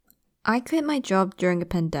I quit my job during a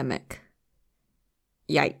pandemic.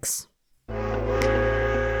 Yikes.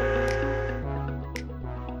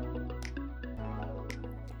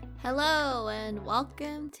 Hello and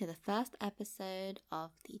welcome to the first episode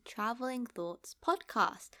of the Traveling Thoughts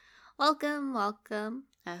podcast. Welcome.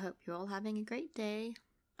 I hope you're all having a great day,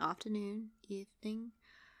 afternoon, evening.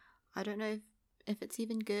 I don't know if it's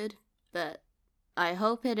even good, but I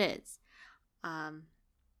hope it is.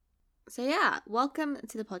 So yeah, welcome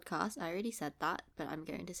to the podcast. I already said that, but I'm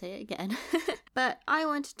going to say it again. But I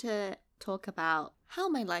wanted to talk about how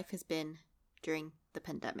my life has been during the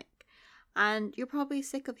pandemic. And you're probably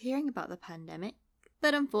sick of hearing about the pandemic,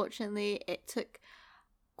 but unfortunately it took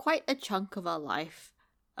quite a chunk of our life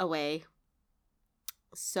away.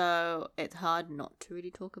 So it's hard not to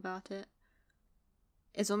really talk about it.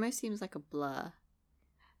 It almost seems like a blur.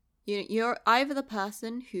 You're either the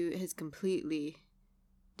person who has completely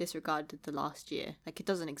disregarded the last year, like it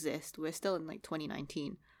doesn't exist. We're still in like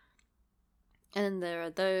 2019. And then there are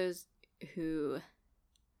those who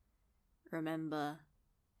remember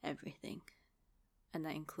everything, and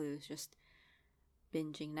that includes just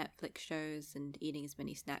binging Netflix shows and eating as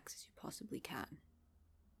many snacks as you possibly can.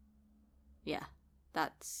 Yeah,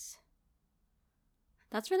 that's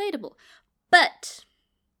relatable. But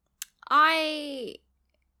I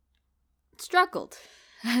struggled,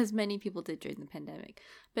 as many people did during the pandemic,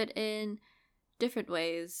 but in different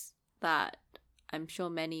ways that I'm sure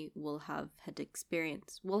many will have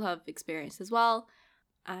experienced as well.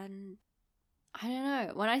 And I don't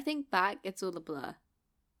know, when I think back, it's all a blur.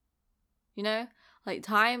 You know, like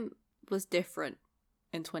time was different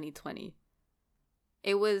in 2020.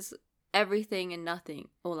 It was everything and nothing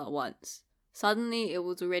all at once. Suddenly it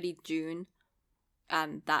was already June,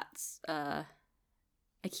 and that's a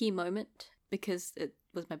key moment because it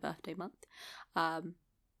was my birthday month.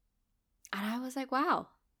 And I was like, wow,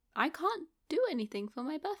 I can't do anything for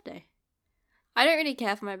my birthday. I don't really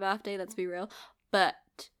care for my birthday, let's be real, but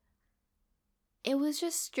it was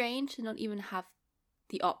just strange to not even have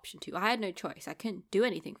the option to. I had no choice. I couldn't do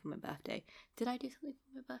anything for my birthday. Did I do something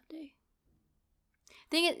for my birthday?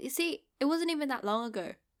 Thing is, you see, it wasn't even that long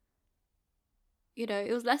ago. You know,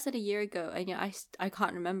 it was less than a year ago, and yet I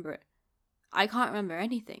can't remember it. I can't remember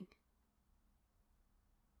anything.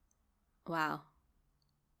 Wow.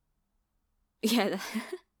 Yeah,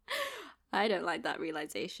 I don't like that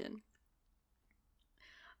realization.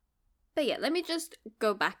 But yeah, let me just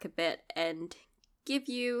go back a bit and give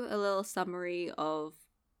you a little summary of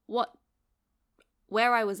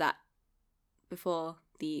where I was at before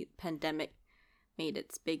the pandemic made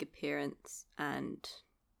its big appearance and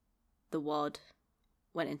the world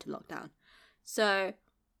went into lockdown. So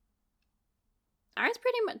I was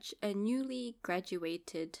pretty much a newly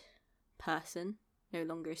graduated person, no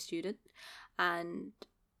longer a student, and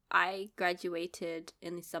I graduated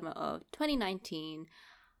in the summer of 2019.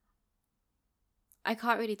 I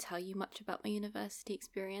can't really tell you much about my university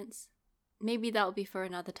experience. Maybe that'll be for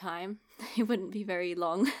another time. It wouldn't be very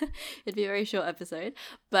long. It'd be a very short episode.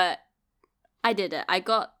 But I did it. I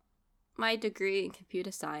got my degree in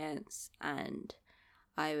computer science and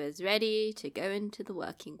I was ready to go into the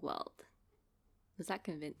working world. Was that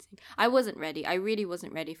convincing? I wasn't ready. I really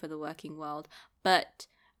wasn't ready for the working world. But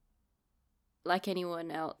like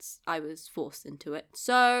anyone else, I was forced into it.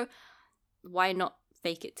 So why not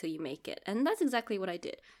fake it till you make it? And that's exactly what I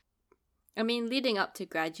did. I mean, leading up to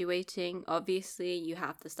graduating, obviously you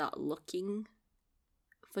have to start looking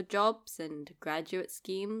for jobs and graduate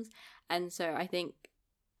schemes. And so I think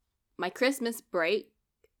my Christmas break,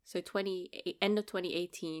 so end of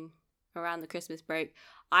 2018, around the Christmas break,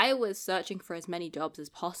 I was searching for as many jobs as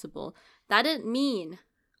possible. That didn't mean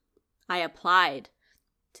I applied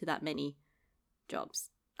to that many jobs.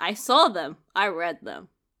 I saw them, I read them,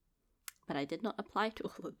 but I did not apply to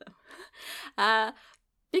all of them.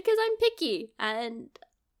 Because I'm picky and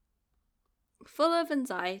full of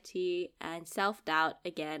anxiety and self-doubt.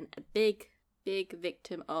 Again, a big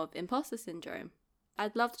victim of imposter syndrome.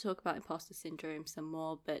 I'd love to talk about imposter syndrome some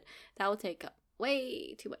more, but that will take up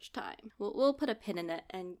way too much time. We'll put a pin in it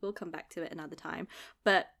and we'll come back to it another time.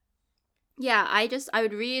 But yeah, I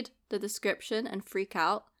would read the description and freak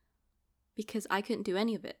out because I couldn't do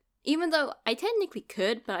any of it. Even though I technically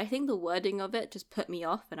could, but I think the wording of it just put me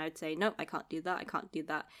off, and I'd say, no, I can't do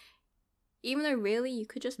that. Even though really you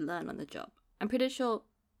could just learn on the job. I'm pretty sure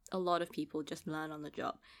a lot of people just learn on the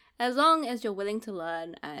job. As long as you're willing to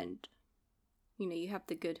learn and, you have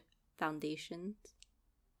the good foundations,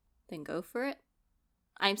 then go for it.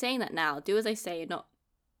 I'm saying that now. Do as I say, not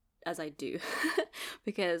as I do.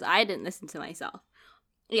 Because I didn't listen to myself.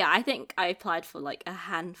 Yeah, I think I applied for like a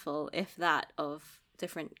handful, if that, of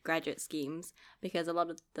different graduate schemes, because a lot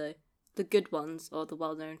of the good ones or the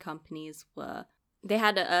well-known companies they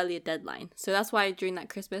had an earlier deadline. So that's why during that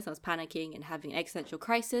Christmas I was panicking and having existential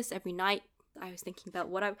crisis every night. I was thinking about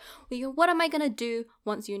what am I going to do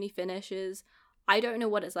once uni finishes? I don't know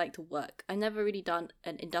what it's like to work. I've never really done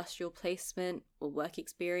an industrial placement or work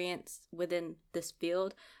experience within this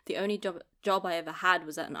field. The only job I ever had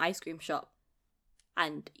was at an ice cream shop.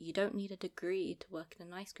 And you don't need a degree to work in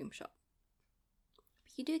an ice cream shop.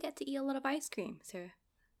 But you do get to eat a lot of ice cream, so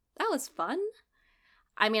that was fun.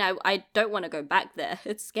 I mean, I don't want to go back there.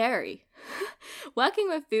 It's scary. Working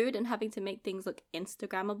with food and having to make things look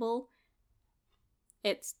Instagrammable,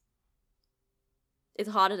 it's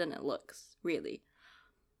harder than it looks, really.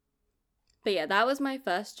 But yeah, that was my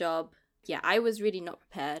first job. Yeah, I was really not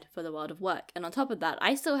prepared for the world of work. And on top of that,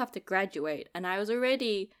 I still have to graduate. And I was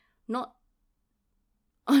already not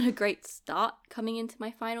on a great start coming into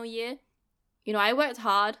my final year. You know, I worked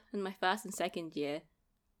hard in my first and second year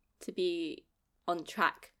to be on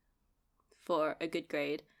track for a good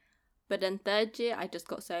grade. But in third year, I just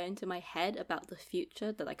got so into my head about the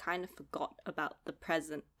future that I kind of forgot about the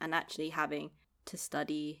present and actually having to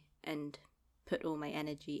study and put all my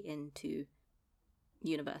energy into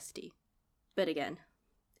university. But again,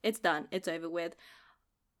 it's done. It's over with.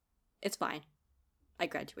 It's fine. I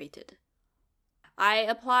graduated. I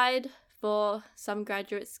applied for some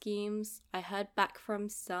graduate schemes. I heard back from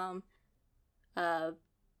some.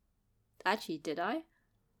 Actually, did I?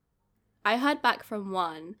 I heard back from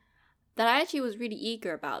one that I actually was really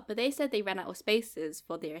eager about, but they said they ran out of spaces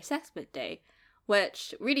for their assessment day,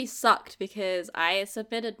 which really sucked because I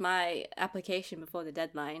submitted my application before the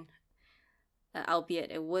deadline,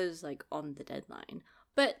 albeit it was like on the deadline.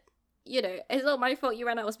 But, you know, it's not my fault you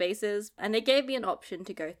ran out of spaces, and they gave me an option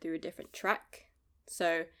to go through a different track.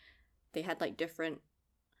 So they had like different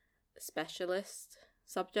specialist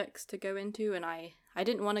subjects to go into, and I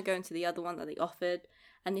didn't want to go into the other one that they offered,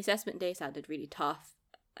 and the assessment day sounded really tough,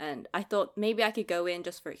 and I thought maybe I could go in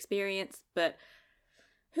just for experience, but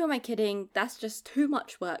who am I kidding? That's just too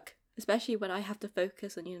much work, especially when I have to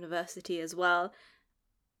focus on university as well,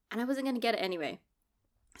 and I wasn't going to get it anyway.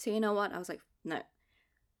 So you know what? I was like, no.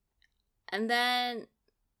 And then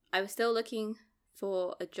I was still looking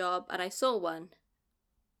for a job, and I saw one,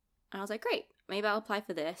 and I was like, great, maybe I'll apply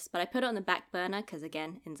for this. But I put it on the back burner because,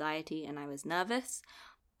 again, anxiety, and I was nervous.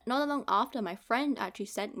 Not long after, my friend actually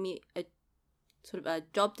sent me a sort of a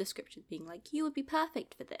job description being like, you would be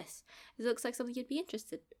perfect for this. It looks like something you'd be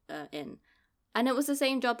interested in. And it was the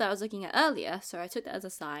same job that I was looking at earlier, so I took that as a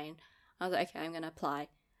sign. I was like, okay, I'm going to apply.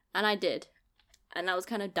 And I did. And I was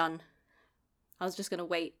kind of done. I was just going to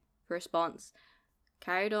wait for a response.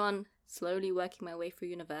 Carried on, slowly working my way through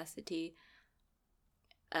university.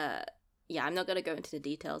 Yeah, I'm not going to go into the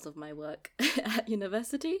details of my work at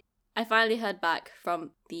university. I finally heard back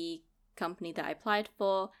from the company that I applied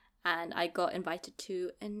for, and I got invited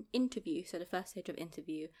to an interview, so the first stage of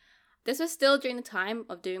interview. This was still during the time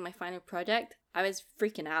of doing my final project. I was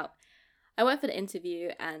freaking out. I went for the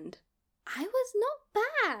interview, and I was not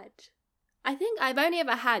bad. I think I've only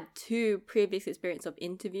ever had 2 previous experiences of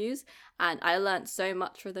interviews, and I learned so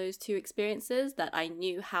much from those 2 experiences that I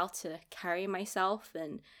knew how to carry myself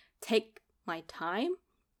and take my time.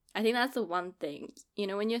 I think that's the one thing. You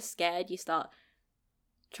know, when you're scared, you start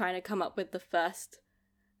trying to come up with the first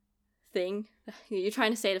thing. You're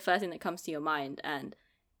trying to say the first thing that comes to your mind, and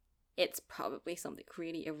it's probably something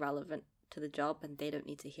really irrelevant to the job, and they don't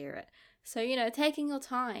need to hear it. So, you know, taking your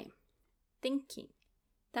time, thinking,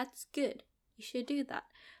 that's good. You should do that.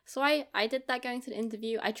 So I did that going to the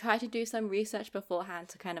interview. I tried to do some research beforehand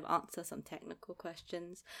to kind of answer some technical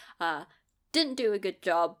questions. Didn't do a good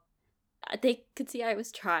job. They could see I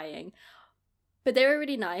was trying. But they were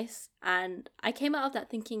really nice, and I came out of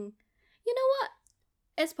that thinking, you know what?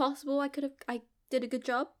 It's possible I did a good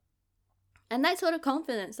job. And that sort of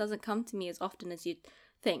confidence doesn't come to me as often as you'd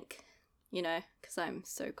think, you know, because I'm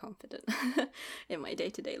so confident in my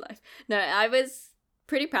day-to-day life. No, I was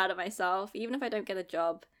pretty proud of myself, even if I don't get a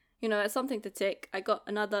job. You know, it's something to tick. I got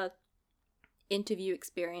another interview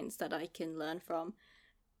experience that I can learn from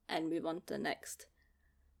and move on to the next.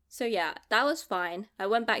 So yeah, that was fine. I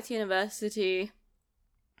went back to university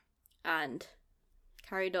and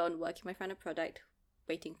carried on working my final project,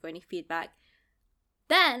 waiting for any feedback.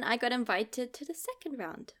 Then I got invited to the second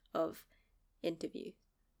round of interview.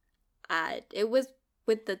 It was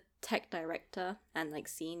with the tech director and like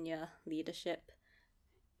senior leadership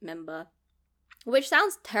member, which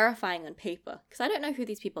sounds terrifying on paper because I don't know who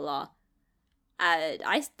these people are.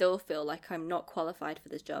 I still feel like I'm not qualified for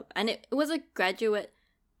this job. And it was a graduate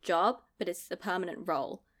job, but it's a permanent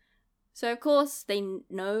role. So, of course, they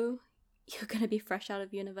know you're going to be fresh out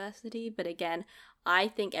of university. But again, I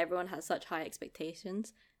think everyone has such high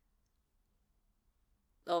expectations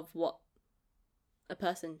of what a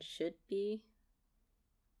person should be,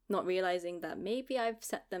 not realizing that maybe I've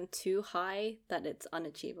set them too high that it's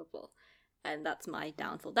unachievable. And that's my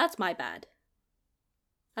downfall. That's my bad.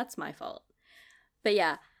 That's my fault. But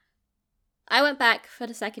yeah, I went back for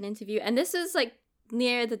the second interview, and this is like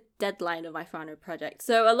near the deadline of my final project.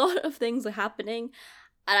 So a lot of things are happening,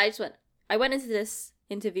 and I went into this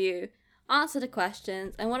interview, answered the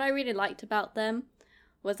questions, and what I really liked about them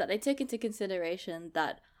was that they took into consideration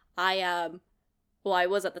that I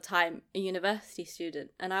was at the time a university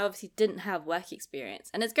student, and I obviously didn't have work experience.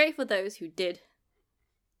 And it's great for those who did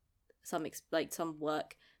some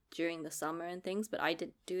work during the summer and things, but I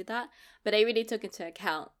didn't do that. But they really took into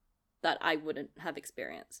account that I wouldn't have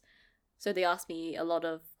experience. So they asked me a lot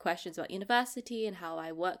of questions about university and how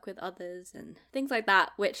I work with others and things like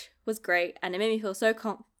that, which was great. And it made me feel so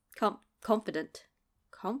confident.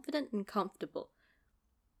 Confident and comfortable.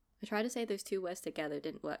 I tried to say those two words together, it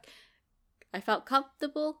didn't work. I felt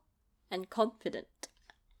comfortable and confident.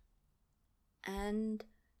 And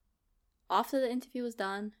after the interview was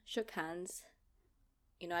done, shook hands.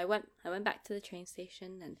 You know, I went back to the train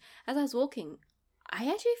station, and as I was walking, I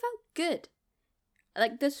actually felt good.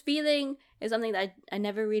 Like, this feeling is something that I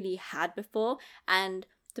never really had before. And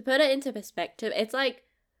to put it into perspective, it's like,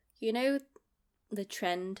 you know, the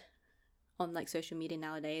trend on like social media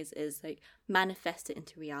nowadays is like manifest it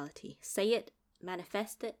into reality. Say it,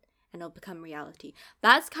 manifest it, and it'll become reality.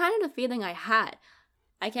 That's kind of the feeling I had.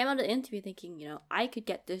 I came out of the interview thinking, you know, I could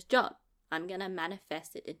get this job. I'm gonna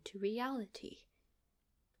manifest it into reality.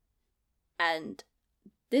 And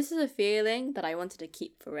this is a feeling that I wanted to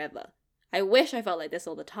keep forever. I wish I felt like this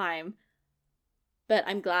all the time, but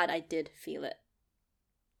I'm glad I did feel it.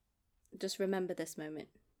 Just remember this moment,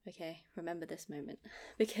 okay? Remember this moment.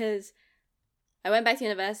 Because I went back to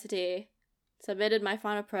university, submitted my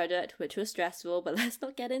final project, which was stressful, but let's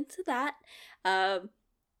not get into that. And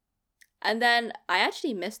then I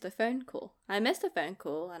actually missed a phone call. I missed a phone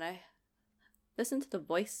call, and I listened to the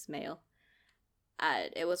voicemail.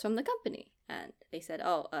 And it was from the company. And they said,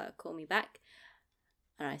 call me back.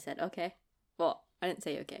 And I said, okay. Well, I didn't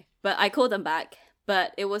say okay. But I called them back.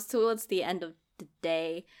 But it was towards the end of the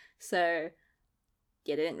day. So,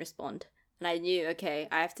 yeah, they didn't respond. And I knew, okay,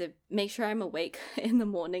 I have to make sure I'm awake in the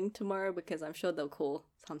morning tomorrow, because I'm sure they'll call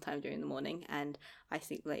sometime during the morning. And I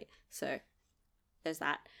sleep late. So, there's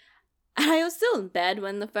that. And I was still in bed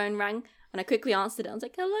when the phone rang. And I quickly answered it. I was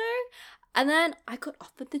like, hello? And then I got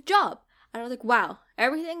offered the job. And I was like, wow,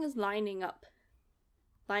 everything is lining up.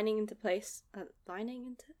 Lining into place.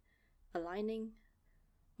 Aligning.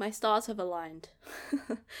 My stars have aligned.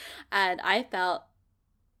 And I felt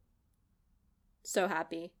so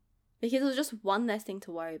happy. Because it was just one less thing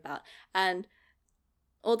to worry about. And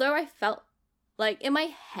although I felt like in my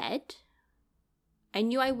head, I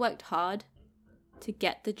knew I worked hard to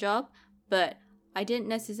get the job, but I didn't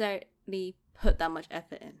necessarily put that much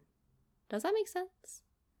effort in. Does that make sense?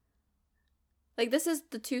 Like, this is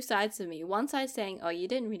the two sides of me. One side saying, oh, you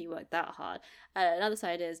didn't really work that hard. And another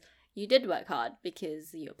side is, you did work hard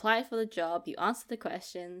because you applied for the job, you answered the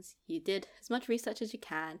questions, you did as much research as you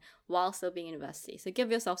can while still being in university. So give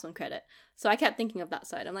yourself some credit. So I kept thinking of that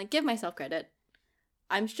side. I'm like, give myself credit.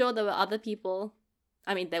 I'm sure there were other people,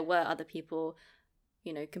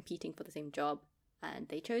 you know, competing for the same job, and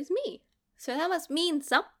they chose me. So that must mean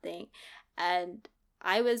something. And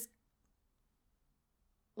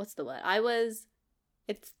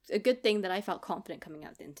it's a good thing that I felt confident coming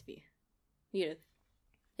out of the interview. You know,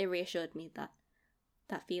 it reassured me that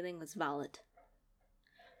that feeling was valid.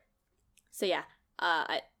 So yeah,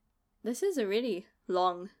 this is a really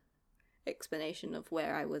long explanation of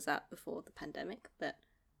where I was at before the pandemic, but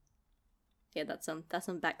yeah, that's some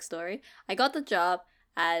backstory. I got the job,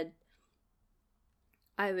 and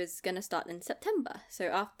I was gonna start in September. So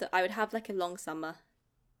after, I would have like a long summer,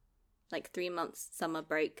 like 3 months summer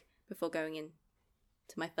break before going in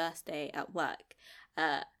to my first day at work.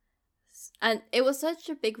 And it was such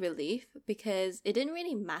a big relief because it didn't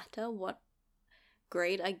really matter what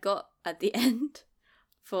grade I got at the end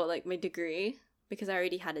for like my degree, because I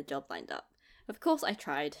already had a job lined up. Of course I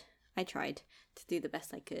tried to do the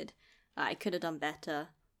best I could. I could have done better,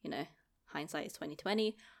 you know, hindsight is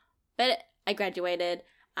 2020, but I graduated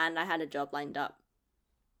and I had a job lined up.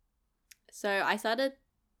 So I started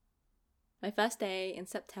my first day in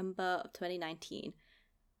September of 2019,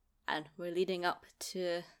 and we're leading up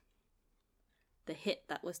to the hit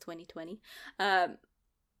that was 2020. And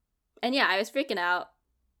yeah, I was freaking out.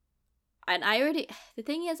 And the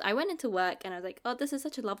thing is, I went into work and I was like, oh, this is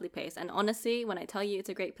such a lovely place. And honestly, when I tell you it's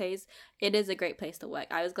a great place, it is a great place to work.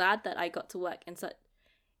 I was glad that I got to work in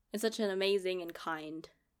such an amazing and kind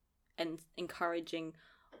and encouraging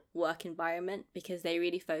work environment, because they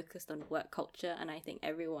really focused on work culture. And I think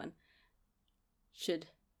everyone should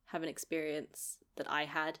have an experience that I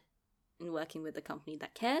had in working with a company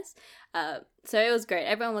that cares. So it was great.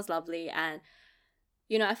 Everyone was lovely. And,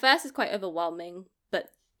 at first it's quite overwhelming, but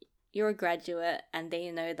you're a graduate and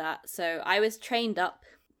they know that. So I was trained up.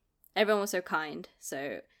 Everyone was so kind.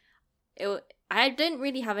 So I didn't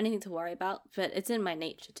really have anything to worry about, but it's in my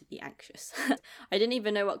nature to be anxious. I didn't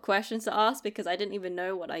even know what questions to ask because I didn't even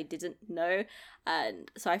know what I didn't know.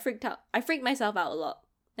 And so I freaked myself out a lot.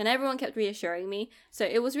 And everyone kept reassuring me. So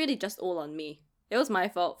it was really just all on me. It was my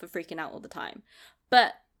fault for freaking out all the time.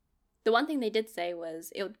 But the one thing they did say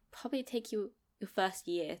was it would probably take you your first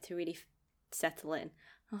year to really settle in.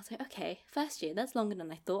 I was like, okay, first year, that's longer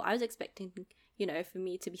than I thought. I was expecting, for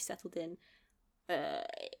me to be settled in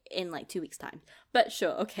like 2 weeks' time. But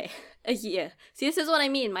sure, okay, a year. See, this is what I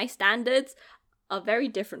mean. My standards are very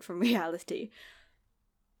different from reality.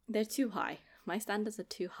 They're too high. My standards are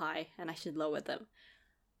too high and I should lower them.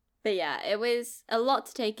 But yeah, it was a lot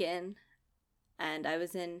to take in. And I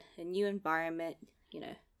was in a new environment,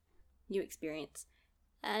 new experience.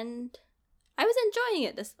 And I was enjoying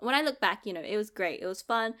it. When I look back, it was great. It was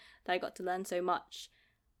fun that I got to learn so much.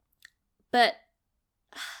 But,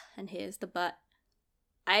 and here's the but,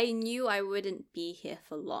 I knew I wouldn't be here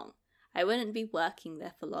for long. I wouldn't be working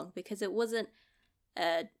there for long because it wasn't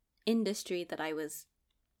an industry that I was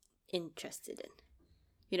interested in.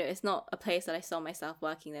 It's not a place that I saw myself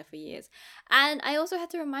working there for years. And I also had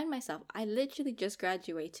to remind myself, I literally just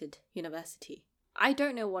graduated university. I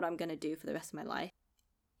don't know what I'm going to do for the rest of my life.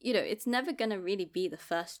 It's never going to really be the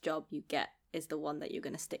first job you get is the one that you're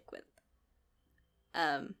going to stick with.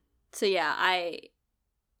 So yeah, I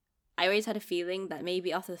always had a feeling that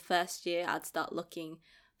maybe after the first year, I'd start looking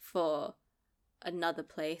for another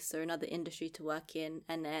place or another industry to work in.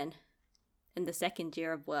 And then in the second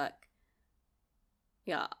year of work,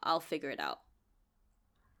 yeah, I'll figure it out.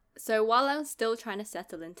 So while I'm still trying to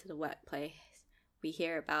settle into the workplace, we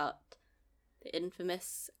hear about the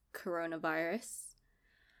infamous coronavirus.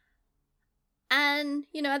 And,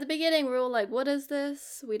 at the beginning, we're all like, what is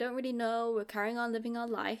this? We don't really know. We're carrying on living our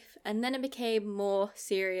life. And then it became more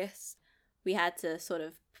serious. We had to sort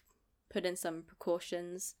of put in some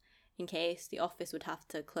precautions in case the office would have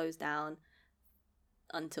to close down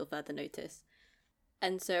until further notice.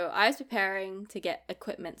 And so I was preparing to get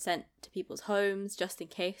equipment sent to people's homes just in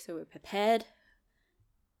case, so we're prepared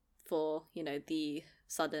for, the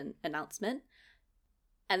sudden announcement.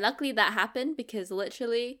 And luckily that happened because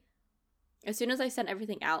literally as soon as I sent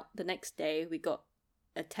everything out, the next day we got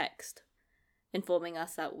a text informing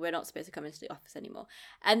us that we're not supposed to come into the office anymore.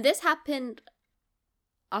 And this happened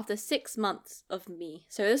after 6 months of me.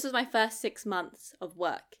 So this was my first 6 months of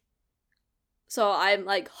work. So I'm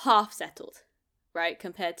like half settled, right?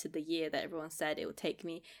 Compared to the year that everyone said it would take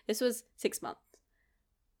me. This was 6 months.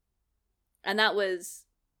 And that was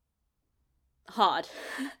hard.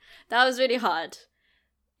 That was really hard.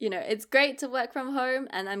 It's great to work from home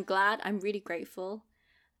and I'm really grateful.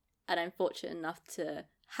 And I'm fortunate enough to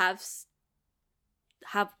have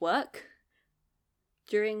work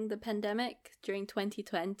during the pandemic. During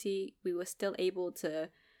 2020, we were still able to,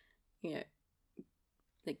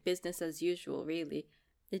 like business as usual, really.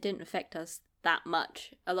 It didn't affect us that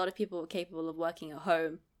much. A lot of people were capable of working at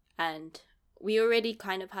home and we already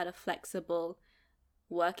kind of had a flexible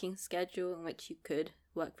working schedule in which you could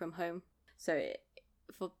work from home. So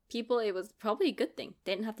for people, it was probably a good thing.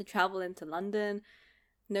 They didn't have to travel into London,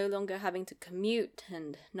 no longer having to commute,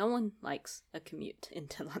 and no one likes a commute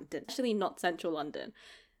into London, actually not central London.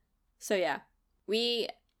 So yeah, we,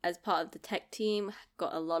 as part of the tech team,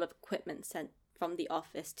 got a lot of equipment sent from the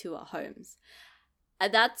office to our homes.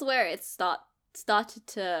 And that's where it started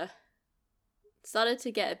to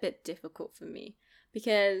get a bit difficult for me,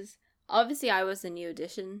 because obviously I was a new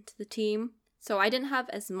addition to the team. So I didn't have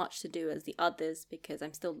as much to do as the others because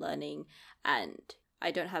I'm still learning and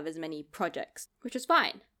I don't have as many projects, which was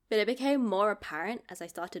fine. But it became more apparent as I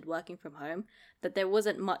started working from home that there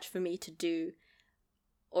wasn't much for me to do,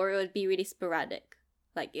 or it would be really sporadic.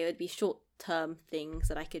 Like it would be short-term things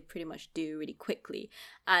that I could pretty much do really quickly.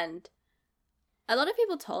 And a lot of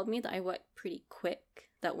people told me that I work pretty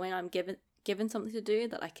quick, that when I'm given something to do,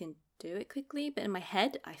 that I can do it quickly. But in my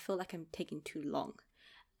head, I feel like I'm taking too long.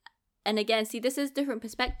 And again, see, this is different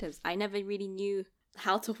perspectives. I never really knew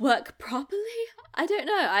how to work properly. I don't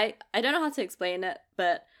know. I don't know how to explain it,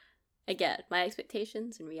 but again, my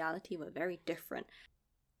expectations and reality were very different.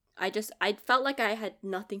 I felt like I had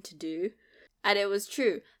nothing to do. And it was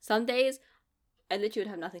true. Some days I literally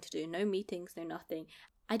would have nothing to do. No meetings, no nothing.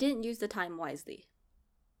 I didn't use the time wisely.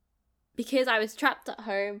 Because I was trapped at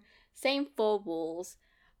home, same four walls.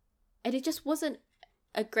 And it just wasn't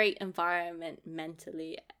a great environment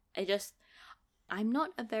mentally. I'm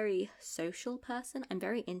not a very social person. I'm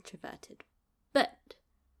very introverted. But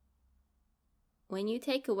when you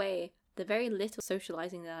take away the very little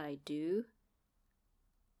socializing that I do,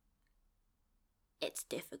 it's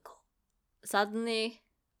difficult. Suddenly,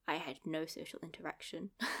 I had no social interaction.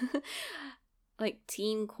 Like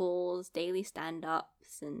team calls, daily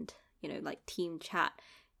stand-ups, and, like team chat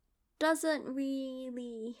doesn't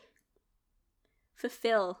really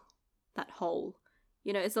fulfill that hole.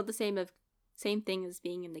 It's not the same thing as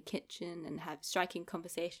being in the kitchen and have striking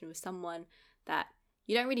conversation with someone that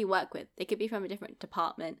you don't really work with. They could be from a different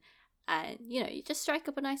department, and you just strike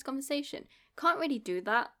up a nice conversation. Can't really do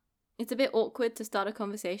that. It's a bit awkward to start a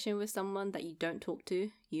conversation with someone that you don't talk to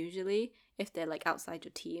usually if they're like outside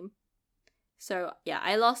your team. So yeah,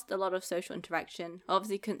 I lost a lot of social interaction.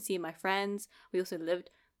 Obviously couldn't see my friends. We also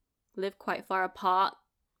lived quite far apart,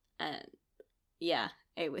 and yeah,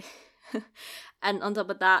 anyway. And on top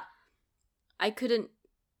of that, I couldn't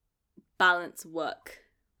balance work.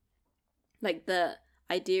 Like the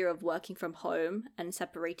idea of working from home and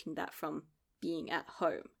separating that from being at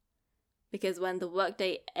home. Because when the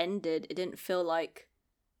workday ended, it didn't feel like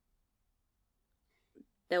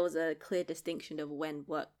there was a clear distinction of when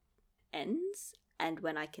work ends and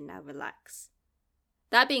when I can now relax.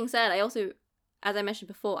 That being said, I also, as I mentioned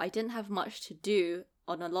before, I didn't have much to do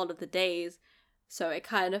on a lot of the days. So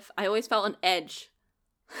I always felt on edge.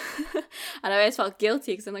 And I always felt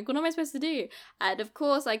guilty because I'm like, what am I supposed to do? And of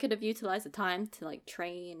course, I could have utilized the time to like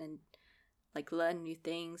train and like learn new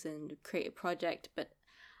things and create a project. But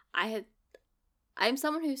I'm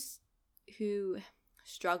someone who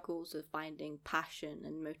struggles with finding passion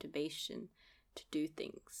and motivation to do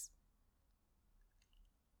things.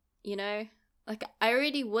 Like I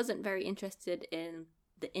really wasn't very interested in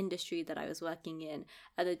the industry that I was working in.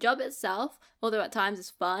 And the job itself, although at times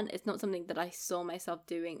it's fun, it's not something that I saw myself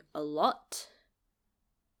doing a lot.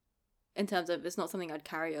 In terms of, it's not something I'd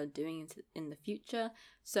carry on doing in the future.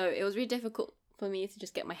 So it was really difficult for me to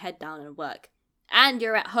just get my head down and work. And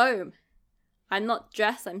you're at home. I'm not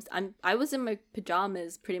dressed. I was in my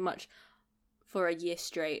pajamas pretty much for a year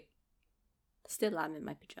straight. Still am in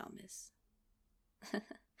my pajamas.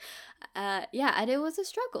 Yeah, and it was a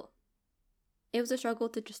struggle. It was a struggle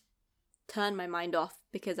to just turn my mind off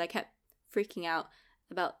because I kept freaking out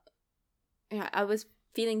about, I was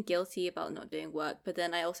feeling guilty about not doing work, but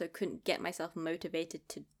then I also couldn't get myself motivated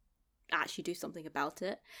to actually do something about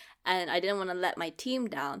it. And I didn't want to let my team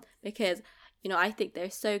down because, I think they're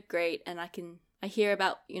so great and I hear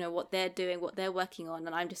about, what they're doing, what they're working on,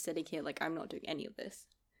 and I'm just sitting here like I'm not doing any of this.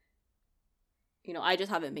 I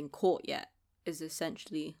just haven't been caught yet, is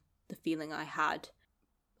essentially the feeling I had.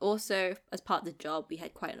 Also, as part of the job, we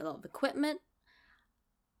had quite a lot of equipment.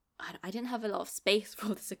 I didn't have a lot of space for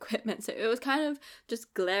all this equipment, so it was kind of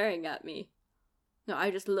just glaring at me. I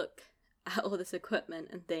just look at all this equipment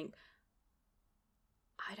and think,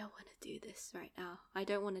 I don't want to do this right now. I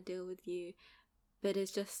don't want to deal with you. But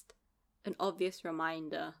it's just an obvious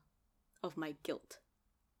reminder of my guilt.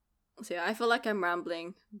 So yeah, I feel like I'm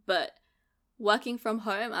rambling, but working from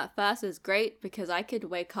home at first was great because I could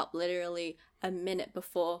wake up literally a minute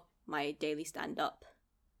before my daily stand-up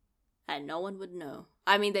and no one would know.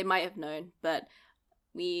 I mean, they might have known, but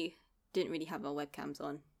we didn't really have our webcams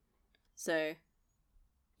on. So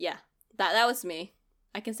yeah, that was me.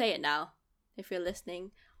 I can say it now. If you're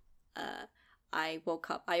listening, I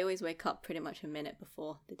always wake up pretty much a minute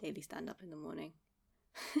before the daily stand-up in the morning.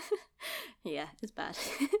 Yeah, it's bad.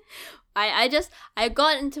 I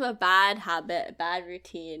got into a bad habit, a bad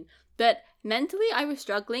routine, but mentally I was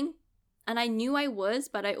struggling and I knew I was,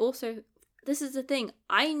 but I also, this is the thing,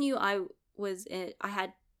 I knew let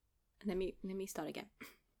me start again.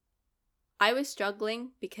 I was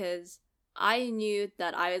struggling because I knew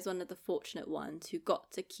that I was one of the fortunate ones who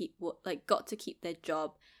got to keep their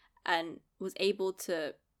job and was able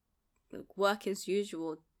to work as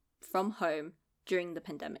usual from home during the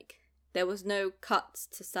pandemic. There was no cuts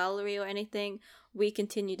to salary or anything. We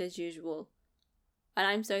continued as usual. And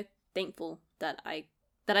I'm so thankful that I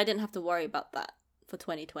didn't have to worry about that for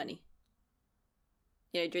 2020.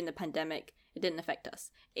 During the pandemic, it didn't affect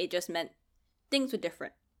us. It just meant things were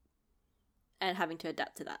different and having to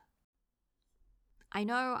adapt to that. I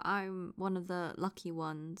know I'm one of the lucky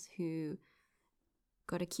ones who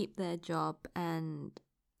got to keep their job and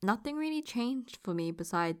nothing really changed for me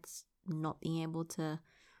besides not being able to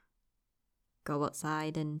go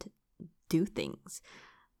outside and do things.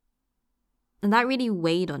 And that really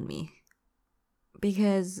weighed on me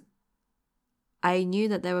because I knew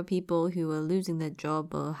that there were people who were losing their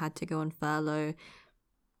job or had to go on furlough.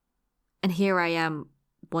 And here I am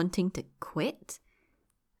wanting to quit.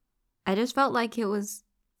 I just felt like it was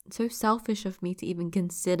so selfish of me to even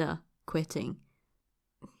consider quitting.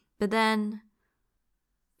 But then,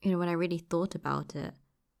 when I really thought about it,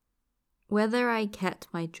 whether I kept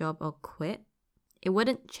my job or quit, it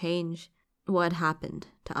wouldn't change what had happened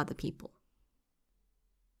to other people.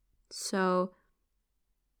 So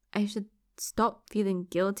I should stop feeling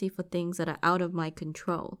guilty for things that are out of my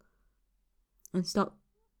control and stop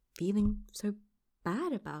feeling so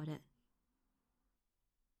bad about it.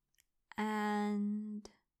 And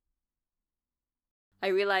I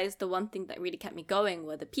realized the one thing that really kept me going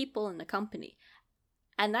were the people in the company.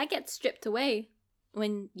 And that gets stripped away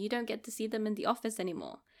when you don't get to see them in the office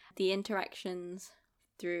anymore. The interactions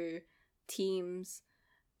through Teams,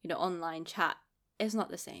 online chat, is not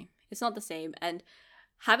the same. It's not the same. And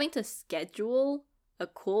having to schedule a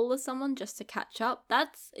call with someone just to catch up,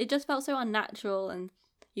 it just felt so unnatural, and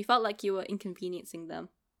you felt like you were inconveniencing them.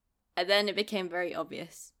 And then it became very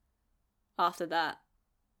obvious after that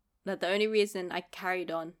the only reason I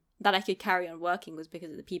could carry on working was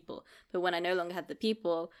because of the people. But when I no longer had the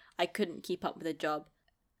people, I couldn't keep up with the job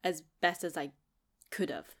as best as I could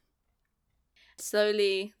have.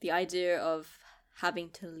 Slowly, the idea of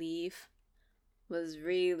having to leave was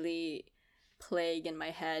really plague in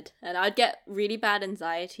my head, and I'd get really bad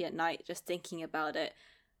anxiety at night just thinking about it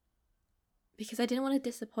because I didn't want to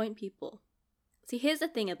disappoint people. See, here's the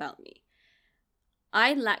thing about me.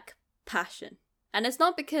 I lack passion, and it's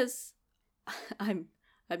not because I'm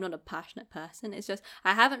not a passionate person. It's just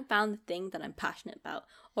I haven't found the thing that I'm passionate about,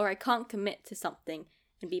 or I can't commit to something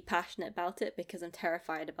and be passionate about it because I'm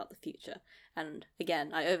terrified about the future. And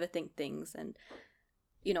again, I overthink things, and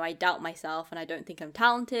I doubt myself, and I don't think I'm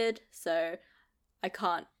talented, so I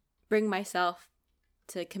can't bring myself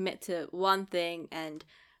to commit to one thing and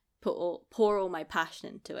pour all my passion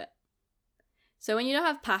into it. So when you don't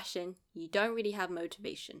have passion, you don't really have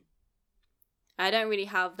motivation. I don't really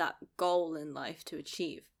have that goal in life to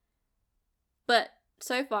achieve. But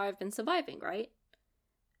so far I've been surviving, right?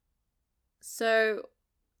 So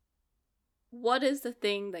what is the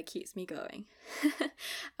thing that keeps me going?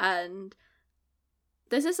 And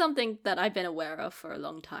this is something that I've been aware of for a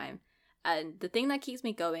long time. And the thing that keeps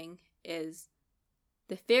me going is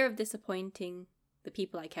the fear of disappointing the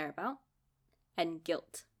people I care about and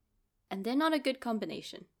guilt. And they're not a good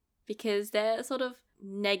combination because they're sort of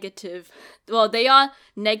negative. Well, they are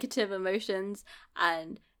negative emotions,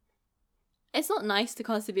 and it's not nice to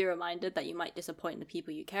constantly be reminded that you might disappoint the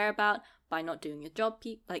people you care about by not doing your job,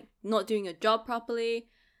 not doing your job properly.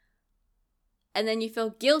 And then you feel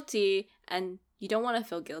guilty, and you don't want to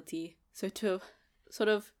feel guilty. So to sort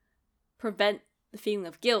of prevent the feeling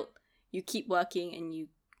of guilt, you keep working and you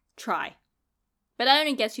try. But that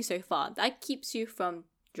only gets you so far. That keeps you from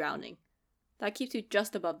drowning. That keeps you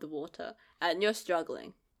just above the water, and you're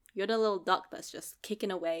struggling. You're the little duck that's just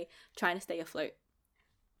kicking away, trying to stay afloat.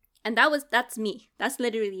 And that's me. That's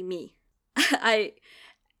literally me.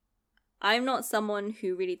 I'm not someone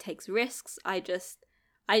who really takes risks. I just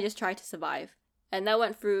try to survive. And that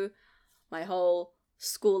went through my whole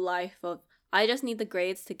school life of I just need the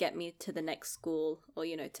grades to get me to the next school or,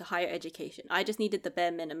 to higher education. I just needed the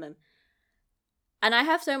bare minimum. And I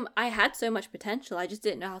had so much potential. I just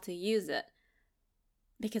didn't know how to use it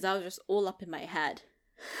because I was just all up in my head.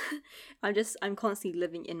 I'm constantly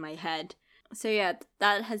living in my head. So yeah,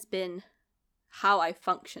 that has been how I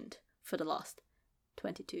functioned for the last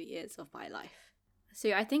 22 years of my life.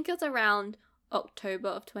 So I think it was around October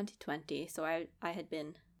of 2020. So I had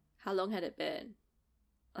been, how long had it been?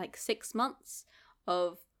 Like 6 months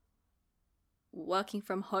of working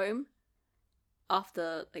from home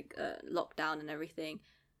after lockdown and everything.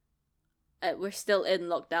 We're still in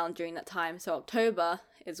lockdown during that time. So October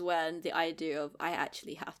is when the idea of I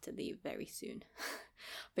actually have to leave very soon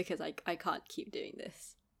because I can't keep doing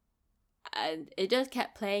this. And it just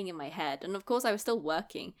kept playing in my head. And of course I was still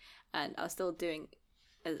working and I was still doing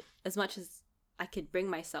as much as I could bring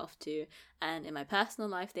myself to. And in my personal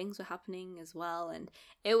life, things were happening as well. And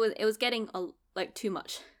it was getting too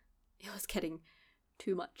much. It was getting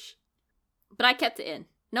too much. But I kept it in.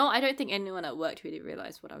 No, I don't think anyone at work really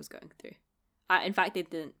realized what I was going through. In fact, they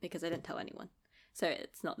didn't, because I didn't tell anyone. So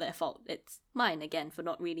it's not their fault. It's mine, again, for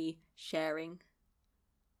not really sharing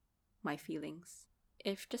my feelings.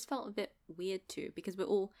 it just felt a bit weird too, because we're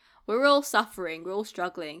all suffering, we're all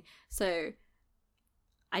struggling. So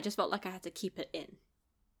I just felt like I had to keep it in.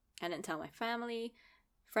 I didn't tell my family,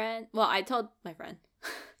 friend. Well, I told my friend,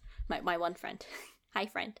 my one friend. Hi,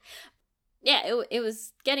 friend. Yeah, it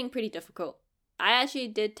was getting pretty difficult. I actually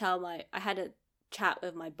did I had a chat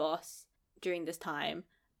with my boss during this time.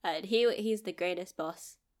 He's the greatest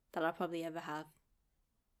boss that I'll probably ever have.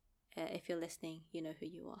 If you're listening, you know who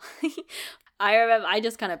you are. I remember I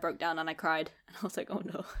just kind of broke down and I cried. And I was like, oh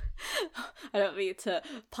no, I don't mean to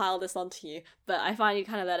pile this onto you. But I finally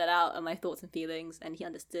kind of let it out and my thoughts and feelings, and he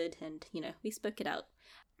understood, and, we spoke it out.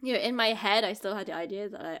 In my head, I still had the idea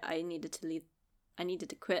that I needed to leave. I needed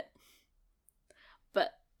to quit.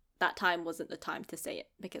 But that time wasn't the time to say it,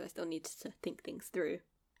 because I still needed to think things through.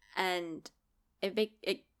 And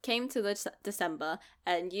it came to the December,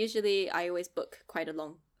 and usually I always book quite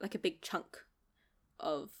a big chunk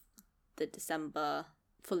of the December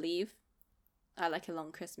for leave. I like a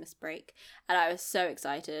long Christmas break, and I was so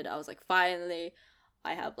excited. I was like, finally,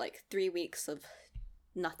 I have 3 weeks of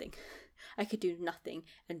nothing. I could do nothing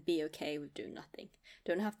and be okay with doing nothing.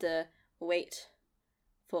 Don't have to wait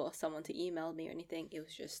for someone to email me or anything. It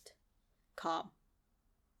was just calm.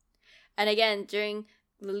 And again, during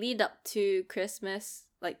the lead up to Christmas,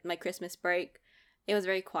 my Christmas break, it was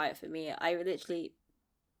very quiet for me. I literally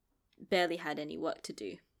barely had any work to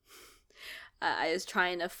do. I was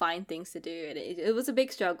trying to find things to do, and it was a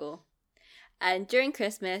big struggle. And during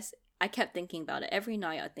Christmas, I kept thinking about it. Every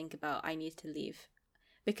night I'd think about I need to leave,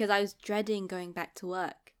 because I was dreading going back to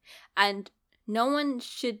work. And no one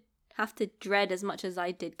should have to dread as much as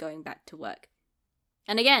I did going back to work.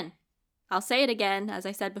 And again, I'll say it again, as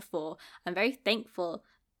I said before, I'm very thankful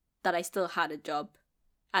that I still had a job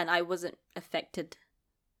and I wasn't affected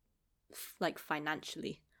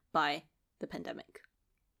financially by the pandemic.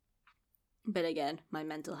 But again, my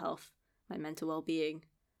mental health, my mental well-being,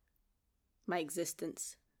 my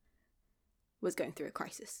existence was going through a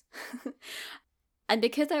crisis. And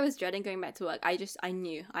because I was dreading going back to work, I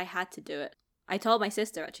knew I had to do it. I told my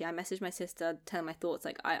sister, actually, I messaged my sister telling my thoughts,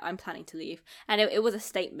 I'm planning to leave. And it was a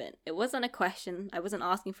statement. It wasn't a question. I wasn't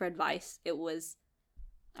asking for advice. It was,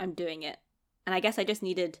 I'm doing it. And I guess I just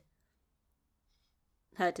needed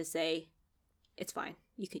her to say, it's fine.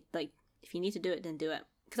 You could, if you need to do it, then do it.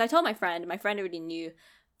 Because I told my friend already knew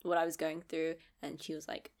what I was going through. And she was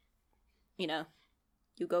like, you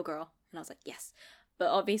go, girl. And I was like, yes. But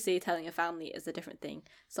obviously telling your family is a different thing.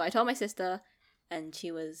 So I told my sister, and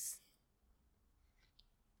she was,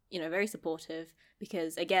 very supportive,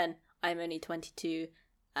 because again, I'm only 22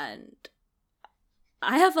 and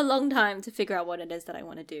I have a long time to figure out what it is that I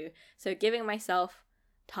want to do. So giving myself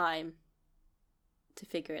time to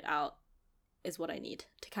figure it out is what I need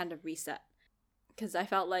to kind of reset. Because I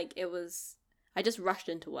felt like I just rushed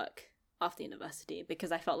into work after university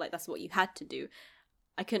because I felt like that's what you had to do.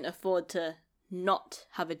 I couldn't afford to not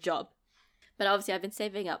have a job. But obviously I've been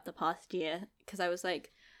saving up the past year because I was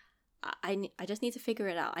like, I just need to figure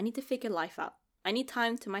it out. I need to figure life out. I need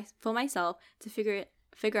time for myself to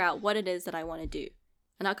figure out what it is that I want to do.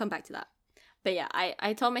 And I'll come back to that. But yeah,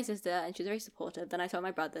 I told my sister, and she was very supportive. Then I told my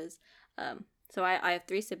brothers. So I have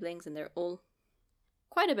 3 siblings, and they're all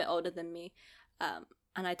quite a bit older than me. And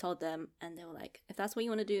I told them, and they were like, if that's what you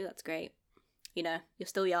want to do, that's great. You're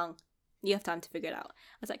still young. You have time to figure it out.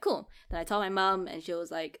 I was like, cool. Then I told my mum, and she was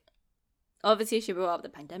like, obviously she brought up the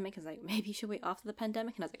pandemic. I was like, maybe you should wait after the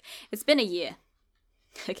pandemic. And I was like, it's been a year.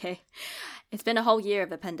 Okay. It's been a whole year of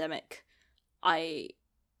the pandemic. I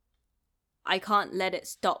can't let it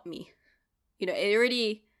stop me. It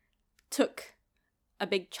already took a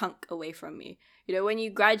big chunk away from me. When you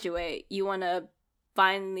graduate, you want to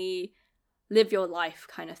finally live your life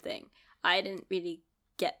kind of thing. I didn't really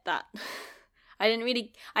get that. I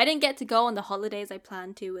didn't get to go on the holidays I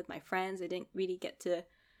planned to with my friends. I didn't really get to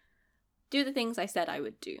do the things I said I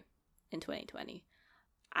would do in 2020.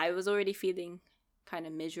 I was already feeling kind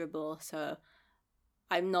of miserable, so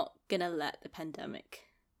I'm not gonna let the pandemic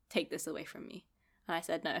take this away from me. And I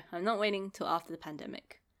said, no, I'm not waiting till after the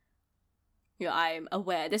pandemic. I'm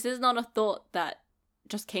aware. This is not a thought that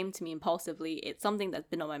just came to me impulsively. It's something that's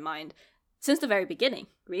been on my mind since the very beginning,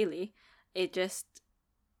 really.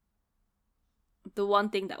 The one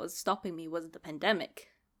thing that was stopping me was the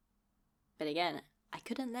pandemic. But again, I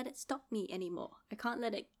couldn't let it stop me anymore. I can't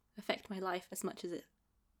let it affect my life as much as it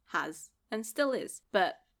has and still is.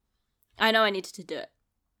 But I know I needed to do it.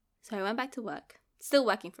 So I went back to work, still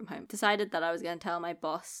working from home. Decided that I was going to tell my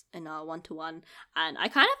boss in our one-to-one. And I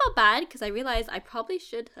kind of felt bad because I realized I probably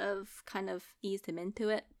should have kind of eased him into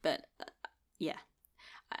it. But yeah,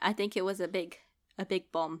 I think it was a big a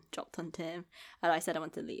big bomb dropped onto him, and I said I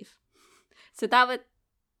want to leave. So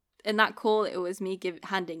in that call, it was me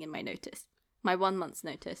handing in my notice, my 1 month's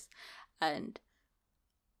notice, and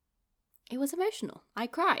it was emotional. I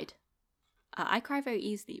cried. I cry very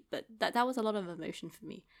easily, but that was a lot of emotion for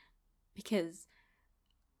me, because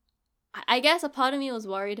I guess a part of me was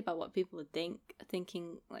worried about what people would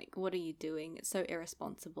thinking like, what are you doing? It's so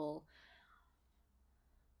irresponsible.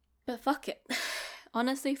 But fuck it.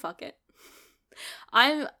 Honestly, fuck it.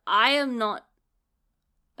 I am not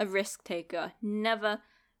a risk taker. Never.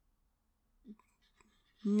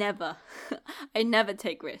 I never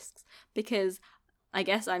take risks, because I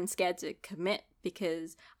guess I'm scared to commit,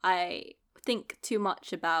 because I think too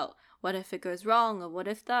much about what if it goes wrong, or what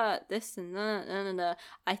if this and that.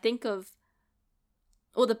 I think of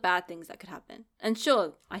all the bad things that could happen. And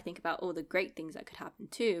sure, I think about all the great things that could happen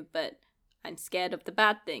too, but I'm scared of the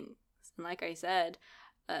bad things. And like I said,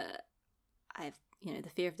 I've, the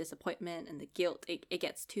fear of disappointment and the guilt, it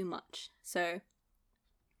gets too much. So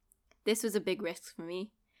this was a big risk for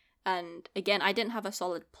me. And again, I didn't have a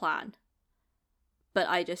solid plan, but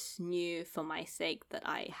I just knew for my sake that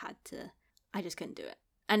I just couldn't do it.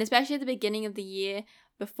 And especially at the beginning of the year,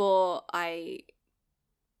 before I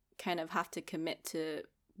kind of have to commit to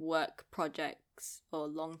work projects or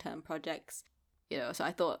long-term projects, so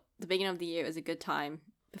I thought the beginning of the year is a good time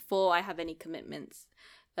before I have any commitments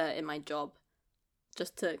in my job,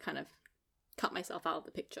 just to kind of cut myself out of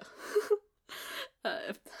the picture.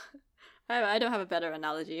 I don't have a better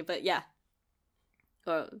analogy, but yeah,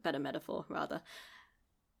 or a better metaphor rather.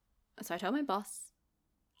 So I told my boss,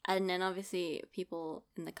 and then obviously people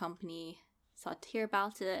in the company started to hear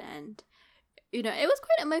about it, and it was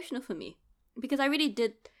quite emotional for me, because I really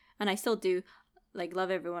did, and I still do, like, love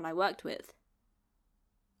everyone I worked with.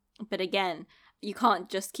 But again, you can't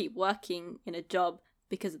just keep working in a job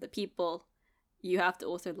because of the people. You have to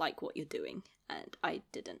also like what you're doing, and I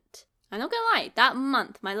didn't. I'm not gonna lie, that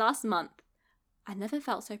month, my last month, I never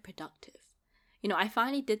felt so productive. I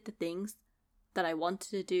finally did the things that I wanted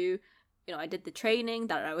to do. I did the training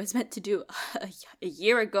that I was meant to do a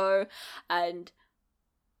year ago, and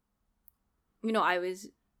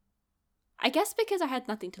I guess because I had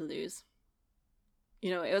nothing to lose.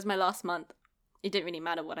 It was my last month. It didn't really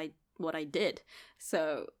matter what I did.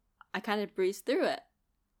 So I kind of breezed through it.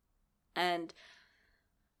 And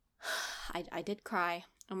I did cry.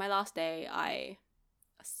 On my last day, I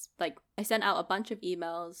sent out a bunch of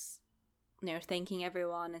emails, thanking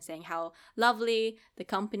everyone and saying how lovely the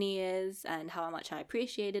company is and how much I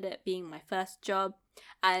appreciated it being my first job.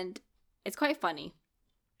 And it's quite funny.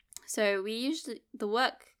 So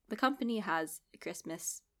the company has a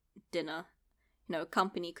Christmas dinner,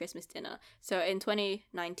 company Christmas dinner. So in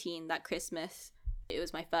 2019, that Christmas, it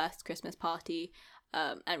was my first Christmas party,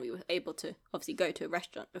 and we were able to obviously go to a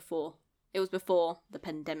restaurant before the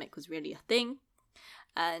pandemic was really a thing.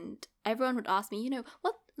 And everyone would ask me,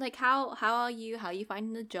 what, like, how are you? How are you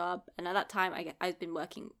finding the job? And at that time, I've been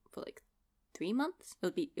working for like 3 months.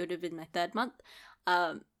 It would have been my 3rd month.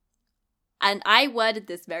 And I worded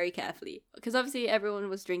this very carefully, because obviously everyone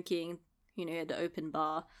was drinking, at the open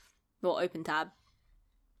bar or open tab.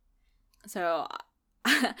 So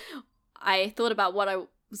I thought about what I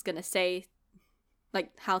was going to say,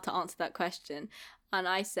 like how to answer that question. And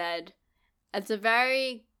I said, it's a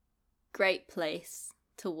very great place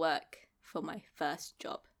to work for my first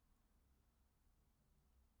job.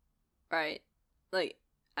 Right? Like,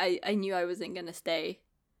 I knew I wasn't going to stay,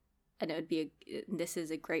 and this is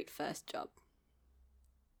a great first job.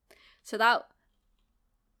 So that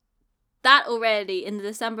already, in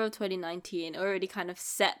December of 2019, already kind of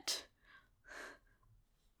set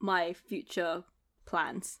my future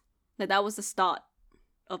plans. Like, that was the start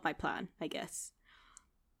of my plan, I guess.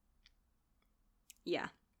 Yeah.